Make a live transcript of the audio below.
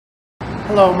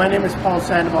Hello, my name is Paul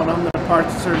Sandoval and I'm the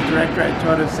Parts and Service Director at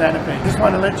Toyota and Scion. Just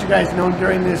want to let you guys know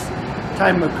during this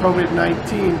time of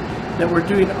COVID-19 that we're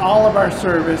doing all of our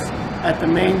service at the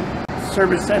main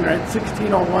service center at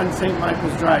 1601 St.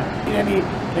 Michael's Drive. Any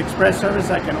express service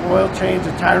like an oil change,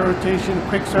 a tire rotation,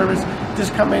 quick service,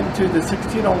 just come into the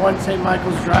 1601 St.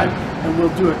 Michael's Drive and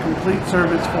we'll do a complete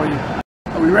service for you.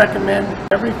 We recommend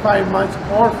every 5 months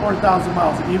or 4,000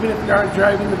 miles, even if you aren't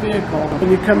driving the vehicle. When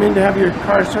you come in to have your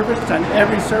car serviced, on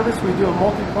every service we do a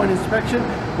multi-point inspection.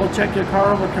 We'll check your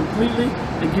car over completely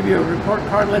and give you a report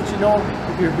card, let you know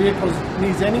if your vehicle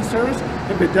needs any service.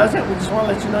 If it doesn't, we just want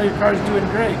to let you know your car is doing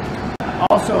great.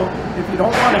 Also, if you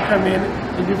don't want to come in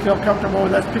and you feel comfortable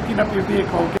with us picking up your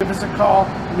vehicle, give us a call.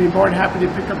 We'll be more than happy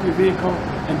to pick up your vehicle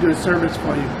and do a service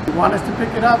for you. If you want us to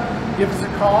pick it up, give us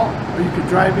a call, or you can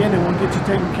drive in and we'll get you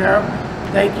taken care of.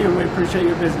 Thank you, and we appreciate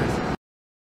your business.